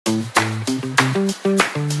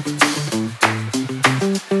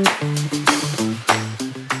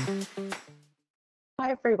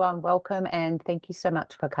everyone, welcome and thank you so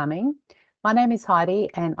much for coming. My name is Heidi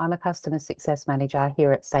and I'm a Customer Success Manager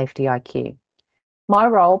here at SafetyIQ. My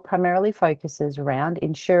role primarily focuses around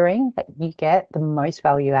ensuring that you get the most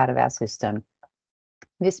value out of our system.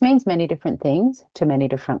 This means many different things to many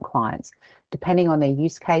different clients, depending on their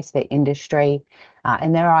use case, their industry,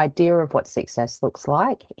 and their idea of what success looks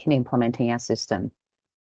like in implementing our system.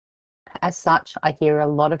 As such, I hear a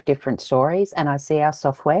lot of different stories and I see our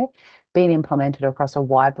software being implemented across a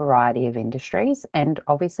wide variety of industries and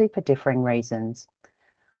obviously for differing reasons.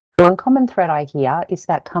 One common thread I hear is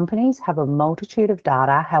that companies have a multitude of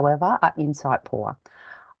data, however, are insight poor.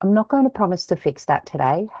 I'm not going to promise to fix that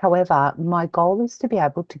today. However, my goal is to be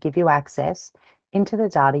able to give you access into the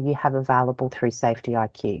data you have available through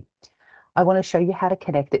SafetyIQ. I want to show you how to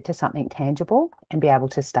connect it to something tangible and be able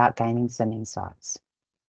to start gaining some insights.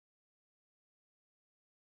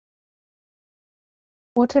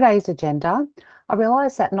 For today's agenda, I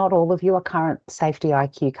realise that not all of you are current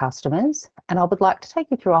SafetyIQ customers, and I would like to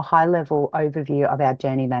take you through a high-level overview of our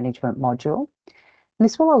journey management module.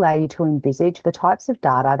 This will allow you to envisage the types of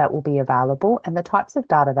data that will be available and the types of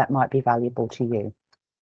data that might be valuable to you.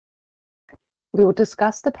 We will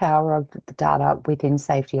discuss the power of the data within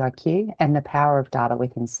SafetyIQ and the power of data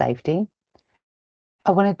within safety.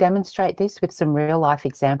 I want to demonstrate this with some real-life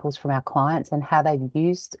examples from our clients and how they've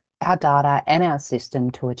used our data and our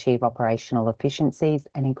system to achieve operational efficiencies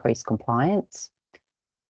and increase compliance.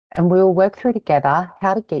 And we'll work through together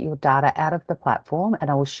how to get your data out of the platform,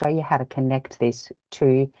 and I will show you how to connect this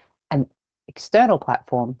to an external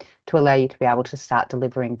platform to allow you to be able to start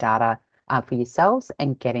delivering data for yourselves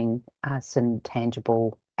and getting some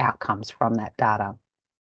tangible outcomes from that data.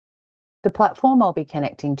 The platform I'll be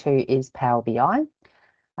connecting to is Power BI.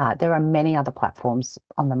 There are many other platforms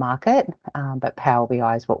on the market, but Power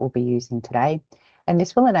BI is what we'll be using today. And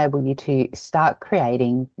this will enable you to start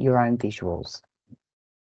creating your own visuals.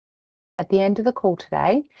 At the end of the call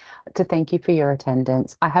today, to thank you for your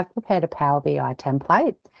attendance, I have prepared a Power BI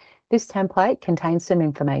template. This template contains some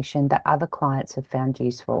information that other clients have found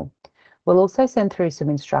useful. We'll also send through some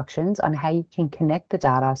instructions on how you can connect the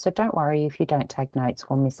data, so don't worry if you don't take notes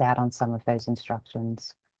or miss out on some of those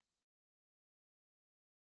instructions.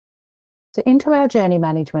 So into our journey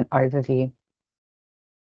management overview.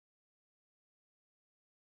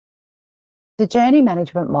 The journey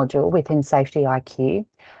management module within SafetyIQ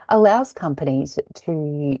allows companies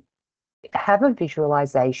to have a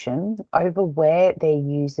visualization over where their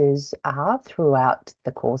users are throughout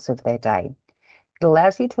the course of their day. It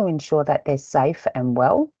allows you to ensure that they're safe and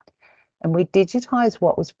well. And we digitize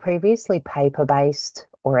what was previously paper-based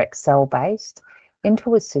or Excel-based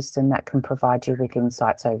into a system that can provide you with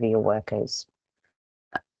insights over your workers.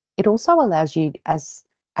 It also allows you as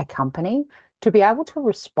a company to be able to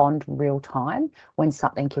respond real time when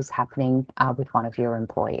something is happening with one of your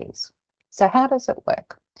employees. So how does it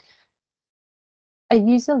work? A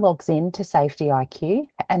user logs in to SafetyIQ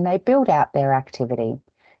and they build out their activity.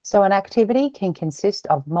 So an activity can consist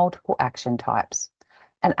of multiple action types.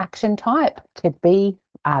 An action type could be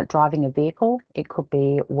driving a vehicle, it could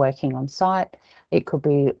be working on site, it could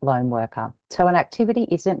be lone worker. So an activity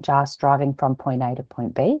isn't just driving from point A to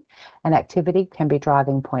point B. An activity can be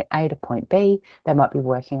driving point A to point B. They might be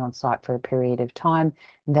working on site for a period of time.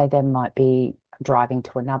 They then might be driving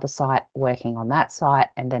to another site, working on that site,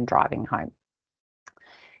 and then driving home.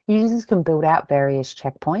 Users can build out various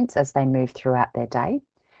checkpoints as they move throughout their day.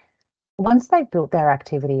 Once they've built their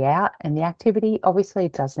activity out, and the activity obviously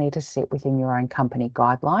does need to sit within your own company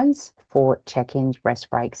guidelines for check-ins, rest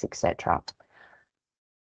breaks, etc.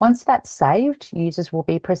 Once that's saved, users will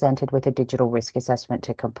be presented with a digital risk assessment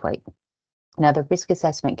to complete. Now, the risk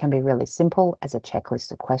assessment can be really simple as a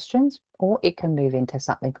checklist of questions, or it can move into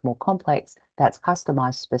something more complex that's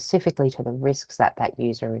customized specifically to the risks that that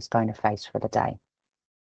user is going to face for the day.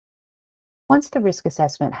 Once the risk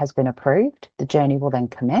assessment has been approved, the journey will then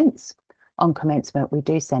commence. On commencement, we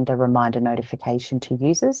do send a reminder notification to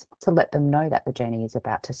users to let them know that the journey is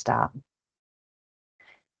about to start.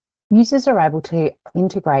 Users are able to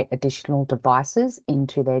integrate additional devices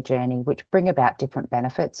into their journey, which bring about different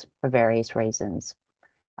benefits for various reasons.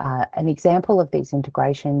 An example of these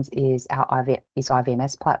integrations is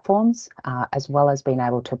IVMS platforms, as well as being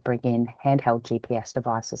able to bring in handheld GPS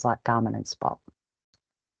devices like Garmin and Spot.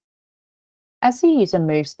 As the user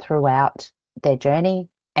moves throughout their journey,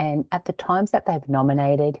 and at the times that they've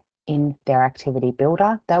nominated in their activity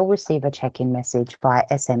builder, they'll receive a check-in message via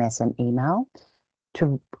SMS and email.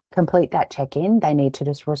 To complete that check-in, they need to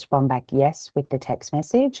just respond back yes with the text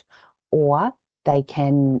message, or they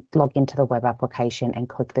can log into the web application and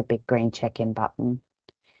click the big green check-in button.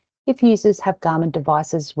 If users have Garmin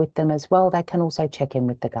devices with them as well, they can also check in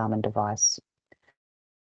with the Garmin device.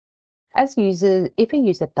 If a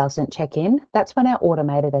user doesn't check in, that's when our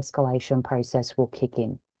automated escalation process will kick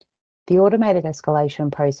in. The automated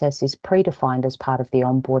escalation process is predefined as part of the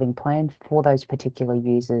onboarding plan for those particular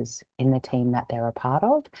users in the team that they're a part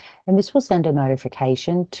of. And this will send a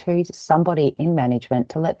notification to somebody in management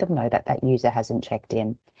to let them know that that user hasn't checked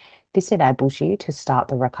in. This enables you to start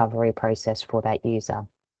the recovery process for that user.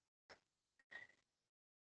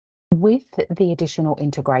 With the additional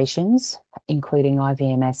integrations, including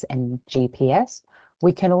IVMS and GPS,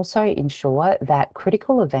 we can also ensure that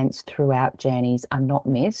critical events throughout journeys are not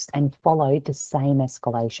missed and follow the same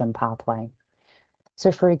escalation pathway.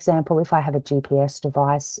 So for example, if I have a GPS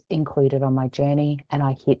device included on my journey and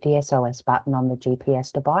I hit the SOS button on the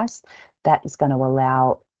GPS device, that is going to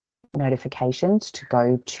allow notifications to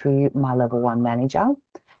go to my level 1 manager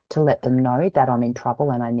to let them know that I'm in trouble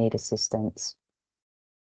and I need assistance.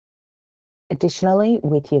 Additionally,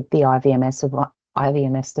 with the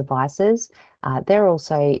IVMS devices, they're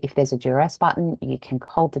also, if there's a duress button, you can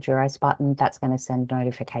hold the duress button. That's going to send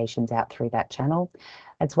notifications out through that channel,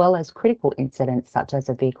 as well as critical incidents such as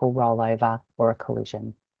a vehicle rollover or a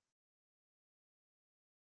collision.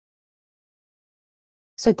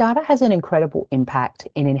 So data has an incredible impact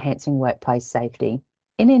in enhancing workplace safety.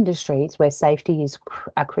 In industries where safety is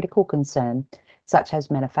a critical concern, such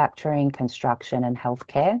as manufacturing, construction, and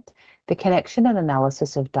healthcare, the connection and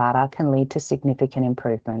analysis of data can lead to significant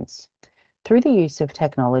improvements. Through the use of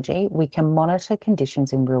technology, we can monitor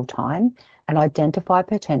conditions in real time and identify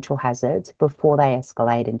potential hazards before they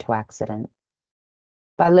escalate into accident.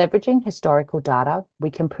 By leveraging historical data,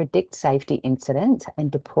 we can predict safety incidents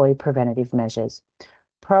and deploy preventative measures,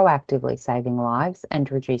 proactively saving lives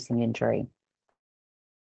and reducing injury.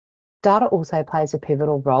 Data also plays a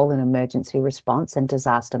pivotal role in emergency response and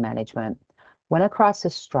disaster management. When a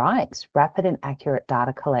crisis strikes, rapid and accurate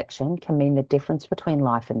data collection can mean the difference between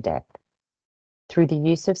life and death. Through the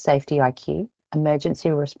use of SafetyIQ, emergency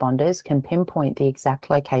responders can pinpoint the exact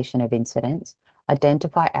location of incidents,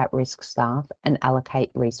 identify at-risk staff, and allocate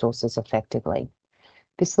resources effectively.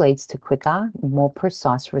 This leads to quicker, more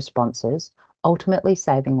precise responses, ultimately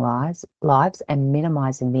saving lives and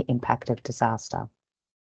minimising the impact of disaster.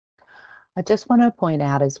 I just want to point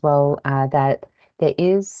out as well that there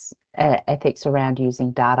is ethics around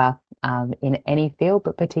using data in any field,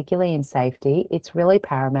 but particularly in safety. It's really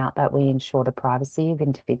paramount that we ensure the privacy of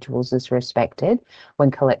individuals is respected when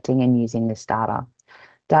collecting and using this data.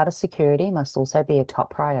 Data security must also be a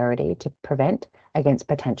top priority to prevent against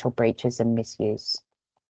potential breaches and misuse.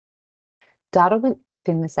 Data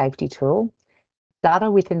within the safety field,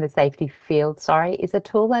 is a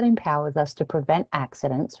tool that empowers us to prevent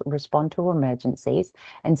accidents, respond to emergencies,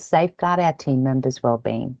 and safeguard our team members'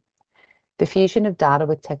 well-being. The fusion of data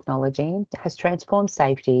with technology has transformed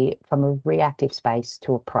safety from a reactive space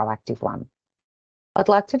to a proactive one. I'd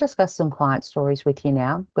like to discuss some client stories with you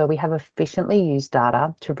now where we have efficiently used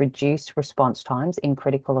data to reduce response times in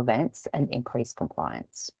critical events and increase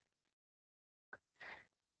compliance.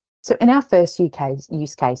 So in our first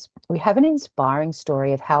use case, we have an inspiring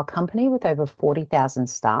story of how a company with over 40,000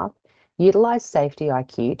 staff utilised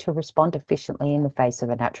SafetyIQ to respond efficiently in the face of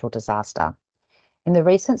a natural disaster. In the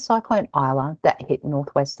recent Cyclone Isla that hit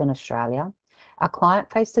northwestern Australia, our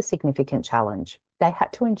client faced a significant challenge. They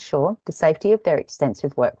had to ensure the safety of their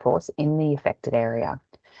extensive workforce in the affected area.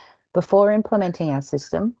 Before implementing our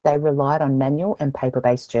system, they relied on manual and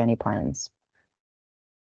paper-based journey plans.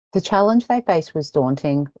 The challenge they faced was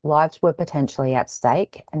daunting, lives were potentially at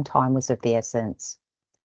stake, and time was of the essence.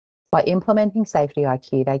 By implementing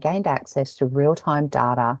SafetyIQ, they gained access to real-time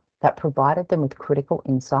data that provided them with critical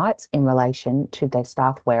insights in relation to their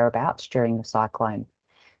staff whereabouts during the cyclone.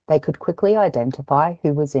 They could quickly identify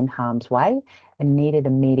who was in harm's way and needed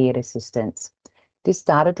immediate assistance. This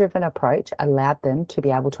data-driven approach allowed them to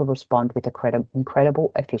be able to respond with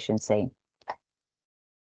incredible efficiency.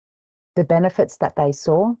 The benefits that they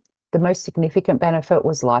saw, the most significant benefit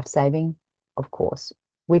was life-saving, of course.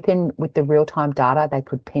 With the real-time data, they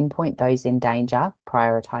could pinpoint those in danger,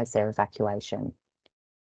 prioritise their evacuation.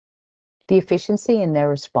 The efficiency in their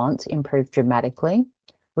response improved dramatically.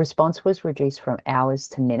 Response was reduced from hours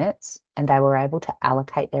to minutes, and they were able to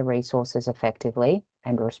allocate their resources effectively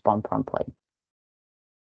and respond promptly.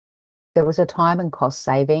 There was a time and cost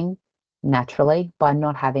saving, naturally, by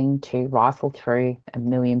not having to rifle through a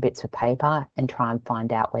million bits of paper and try and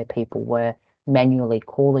find out where people were, manually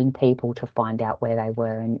calling people to find out where they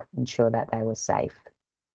were and ensure that they were safe.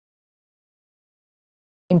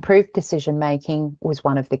 Improved decision making was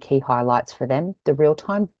one of the key highlights for them. The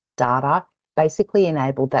real-time data basically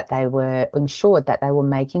ensured that they were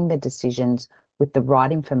making the decisions with the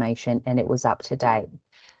right information and it was up to date.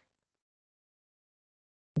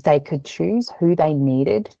 They could choose who they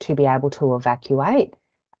needed to be able to evacuate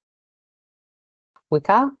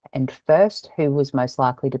quicker and first, who was most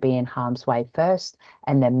likely to be in harm's way first,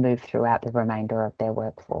 and then move throughout the remainder of their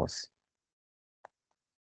workforce.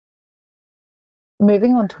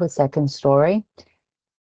 Moving on to a second story.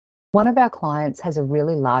 One of our clients has a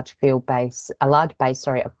really large base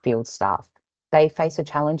of field staff. They face a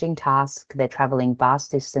challenging task. They're travelling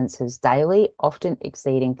vast distances daily, often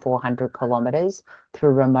exceeding 400 kilometres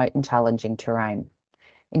through remote and challenging terrain.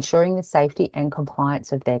 Ensuring the safety and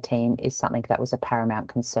compliance of their team is something that was a paramount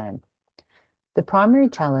concern. The primary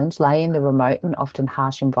challenge lay in the remote and often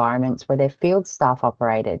harsh environments where their field staff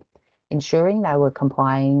operated. Ensuring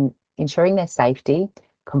their safety,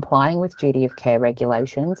 complying with duty of care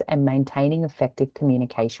regulations, and maintaining effective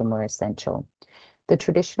communication were essential. The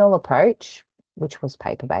traditional approach, which was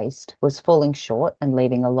paper-based, was falling short and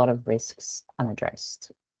leaving a lot of risks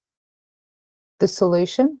unaddressed. The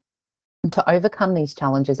solution? To overcome these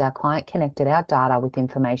challenges, our client connected our data with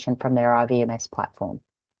information from their IVMS platform.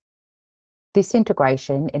 This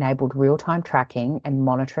integration enabled real-time tracking and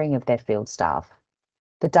monitoring of their field staff.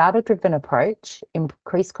 The data-driven approach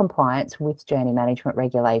increased compliance with journey management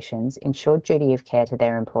regulations, ensured duty of care to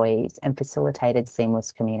their employees, and facilitated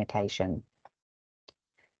seamless communication.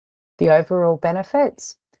 The overall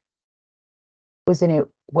benefits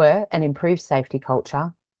were an improved safety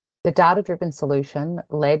culture. The data-driven solution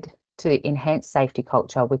led to enhanced safety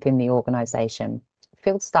culture within the organisation.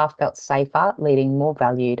 Field staff felt safer, feeling more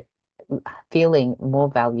valued,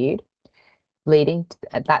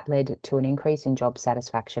 that led to an increase in job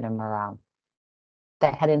satisfaction and morale.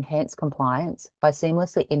 They had enhanced compliance by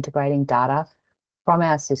seamlessly integrating data from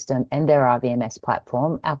our system and their IVMS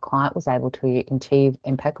platform. Our client was able to achieve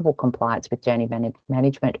impeccable compliance with journey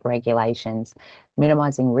management regulations,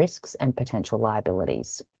 minimising risks and potential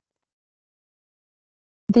liabilities.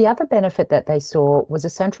 The other benefit that they saw was a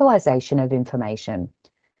centralisation of information.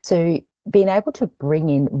 So being able to bring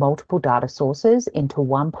in multiple data sources into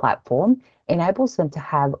one platform enables them to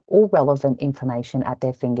have all relevant information at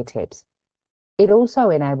their fingertips. It also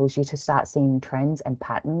enables you to start seeing trends and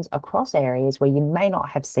patterns across areas where you may not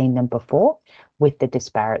have seen them before with the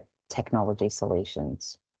disparate technology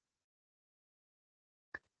solutions.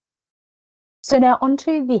 So now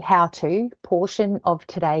onto the how-to portion of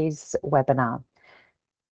today's webinar.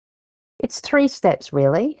 It's 3 steps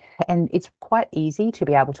really, and it's quite easy to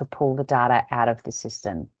be able to pull the data out of the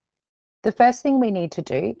system. The first thing we need to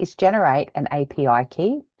do is generate an API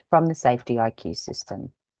key from the SafetyIQ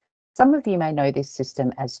system. Some of you may know this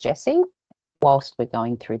system as Jessie, whilst we're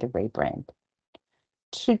going through the rebrand.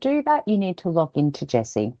 To do that, you need to log into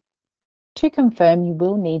Jessie. To confirm, you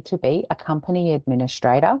will need to be a company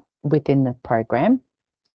administrator within the program.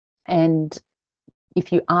 And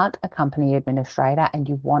if you aren't a company administrator and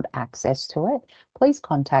you want access to it, please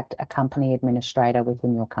contact a company administrator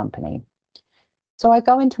within your company. So I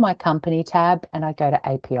go into my company tab and I go to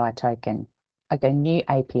API token. I go new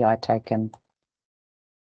API token.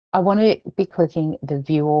 I want to be clicking the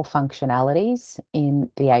view all functionalities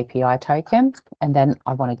in the API token, and then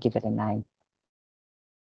I want to give it a name.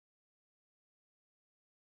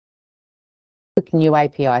 Click new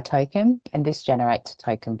API token, and this generates a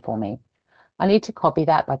token for me. I need to copy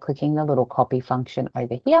that by clicking the little copy function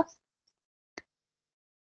over here.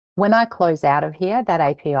 When I close out of here, that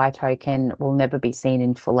API token will never be seen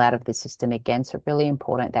in full out of the system again. So really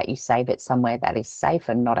important that you save it somewhere that is safe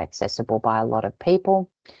and not accessible by a lot of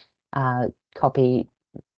people. Copy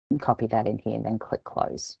that in here and then click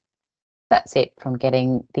close. That's it from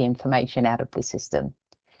getting the information out of the system.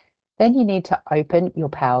 Then you need to open your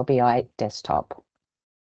Power BI desktop.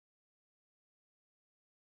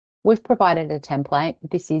 We've provided a template.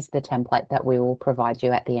 This is the template that we will provide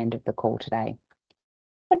you at the end of the call today.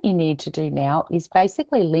 What you need to do now is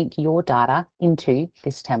basically link your data into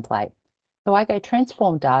this template. So I go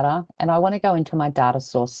transform data and I want to go into my data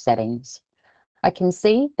source settings. I can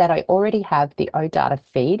see that I already have the OData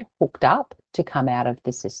feed hooked up to come out of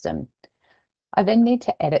the system. I then need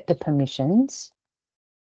to edit the permissions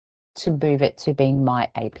to move it to being my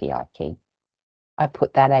API key. I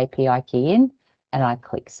put that API key in and I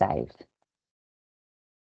click save.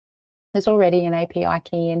 There's already an API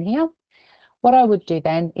key in here. What I would do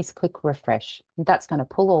then is click refresh. That's going to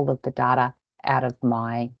pull all of the data out of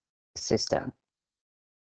my system.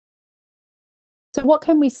 So what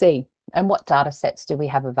can we see and what data sets do we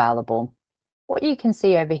have available? What you can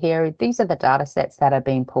see over here, these are the data sets that are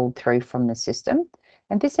being pulled through from the system.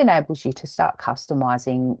 And this enables you to start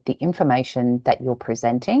customizing the information that you're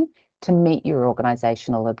presenting to meet your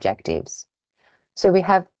organizational objectives. So we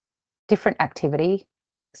have different activity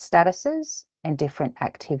statuses and different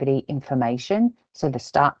activity information. So the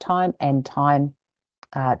start time, end time,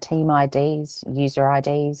 team IDs, user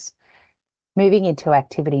IDs, moving into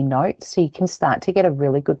activity notes, so you can start to get a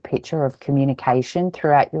really good picture of communication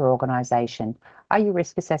throughout your organisation. Are your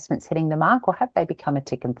risk assessments hitting the mark, or have they become a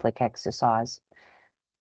tick and flick exercise?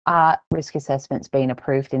 Are risk assessments being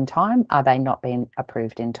approved in time? Are they not being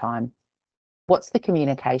approved in time? What's the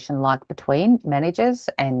communication like between managers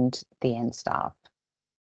and the end staff?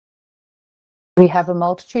 We have a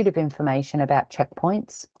multitude of information about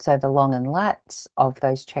checkpoints, so the long and lats of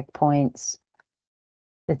those checkpoints,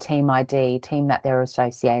 the team ID, team that they're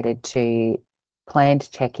associated to, planned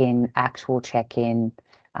check-in, actual check-in,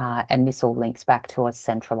 and this all links back to a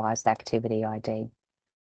centralized activity ID.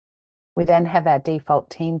 We then have our default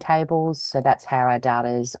team tables, so that's how our data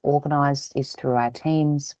is organized, is through our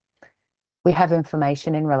teams. We have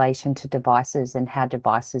information in relation to devices and how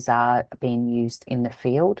devices are being used in the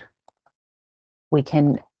field. We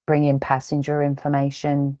can bring in passenger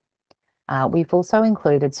information. We've also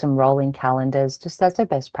included some rolling calendars just as a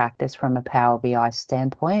best practice from a Power BI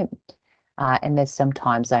standpoint. And there's some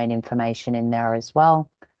time zone information in there as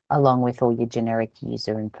well, along with all your generic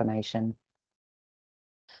user information.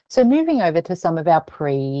 So moving over to some of our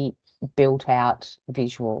pre-built out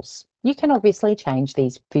visuals. You can obviously change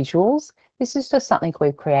these visuals. This is just something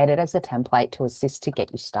we've created as a template to assist to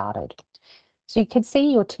get you started. So you can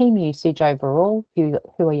see your team usage overall, who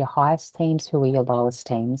are your highest teams, who are your lowest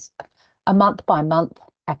teams. A month by month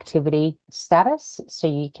activity status, so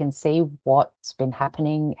you can see what's been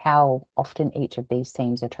happening, how often each of these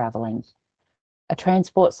teams are traveling. A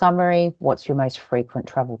transport summary, what's your most frequent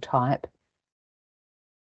travel type.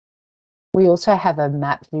 We also have a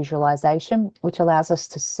map visualization, which allows us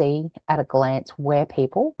to see at a glance where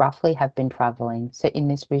people roughly have been traveling. So in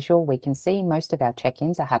this visual, we can see most of our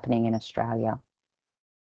check-ins are happening in Australia.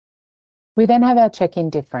 We then have our check-in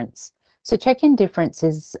difference. So check-in difference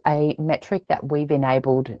is a metric that we've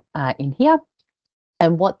enabled in here.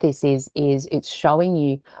 And what this is it's showing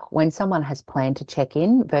you when someone has planned to check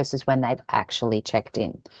in versus when they've actually checked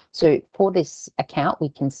in. So for this account, we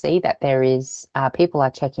can see that there is people are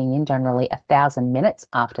checking in generally 1,000 minutes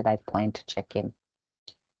after they've planned to check in.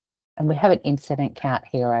 And we have an incident count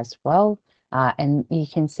here as well. And you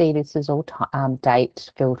can see this is all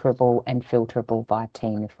date filterable and filterable by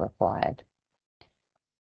team if required.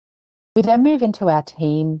 We then move into our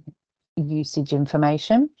team usage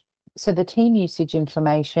information. So the team usage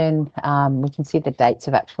information, we can see the dates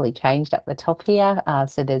have actually changed at the top here.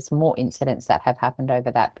 So there's more incidents that have happened over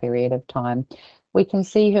that period of time. We can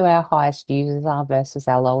see who our highest users are versus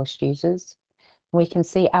our lowest users. We can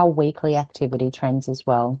see our weekly activity trends as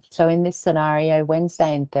well. So in this scenario,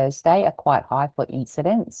 Wednesday and Thursday are quite high for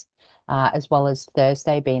incidents, as well as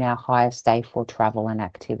Thursday being our highest day for travel and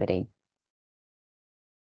activity.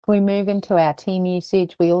 We move into our team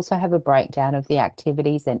usage. We also have a breakdown of the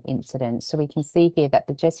activities and incidents. So we can see here that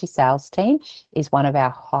the Jessie sales team is one of our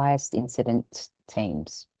highest incident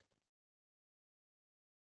teams.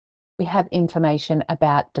 We have information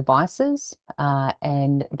about devices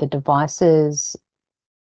and the devices,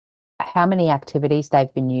 how many activities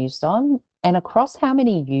they've been used on, and across how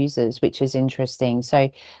many users, which is interesting. So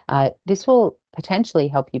this will potentially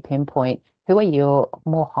help you pinpoint who are your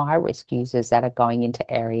more high risk users that are going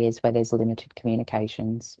into areas where there's limited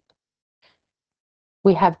communications.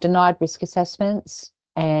 We have denied risk assessments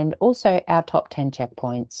and also our top 10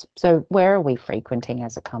 checkpoints. So where are we frequenting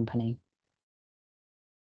as a company?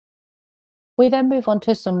 We then move on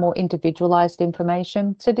to some more individualized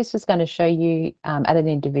information. So this is going to show you at an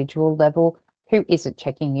individual level who isn't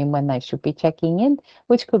checking in when they should be checking in,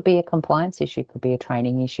 which could be a compliance issue, could be a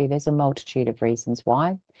training issue. There's a multitude of reasons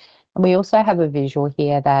why. And we also have a visual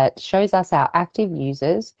here that shows us our active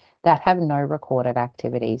users that have no recorded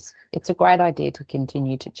activities. It's a great idea to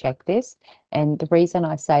continue to check this. And the reason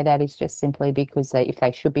I say that is just simply because if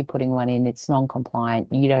they should be putting one in, it's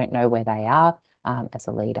non-compliant. You don't know where they are as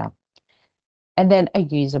a leader. And then a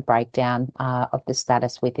user breakdown of the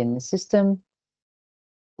status within the system.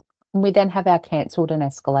 And we then have our cancelled and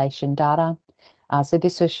escalation data. So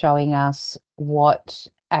this is showing us what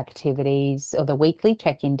activities or the weekly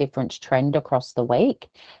check-in difference trend across the week.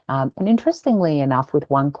 And interestingly enough, with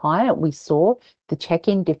one client, we saw the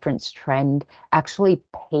check-in difference trend actually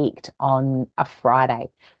peaked on a Friday.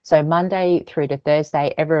 So Monday through to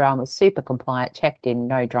Thursday, everyone was super compliant, checked in,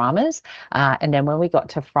 no dramas. And then when we got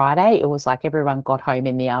to Friday, it was like everyone got home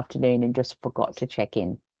in the afternoon and just forgot to check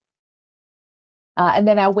in. And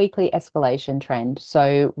then our weekly escalation trend.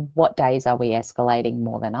 So what days are we escalating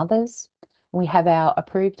more than others? We have our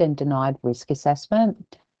approved and denied risk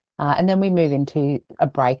assessment. And then we move into a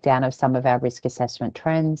breakdown of some of our risk assessment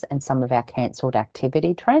trends and some of our cancelled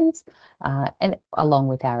activity trends, and along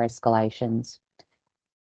with our escalations.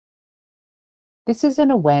 This is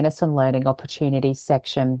an awareness and learning opportunities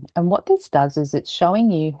section. And what this does is it's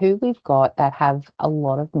showing you who we've got that have a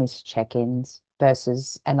lot of missed check-ins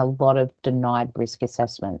versus and a lot of denied risk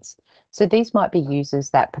assessments. So these might be users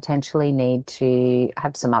that potentially need to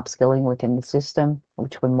have some upskilling within the system,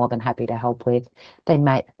 which we're more than happy to help with. They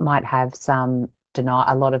might have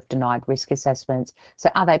a lot of denied risk assessments. So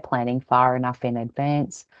are they planning far enough in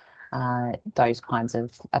advance? Those kinds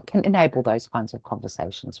of can enable those kinds of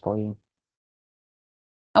conversations for you.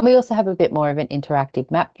 And we also have a bit more of an interactive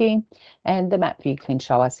map view, and the map view can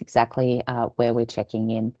show us exactly where we're checking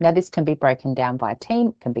in. Now, this can be broken down by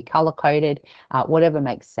team, can be color coded, whatever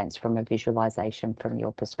makes sense from a visualization from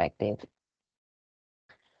your perspective.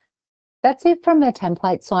 That's it from the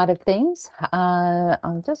template side of things. I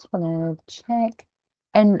just want to check.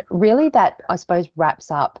 And really that, I suppose, wraps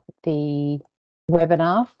up the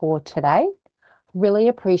webinar for today. Really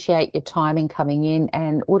appreciate your time in coming in,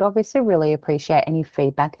 and would obviously really appreciate any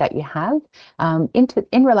feedback that you have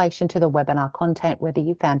in relation to the webinar content, whether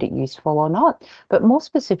you found it useful or not, but more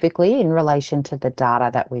specifically in relation to the data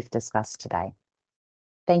that we've discussed today.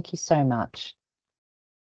 Thank you so much.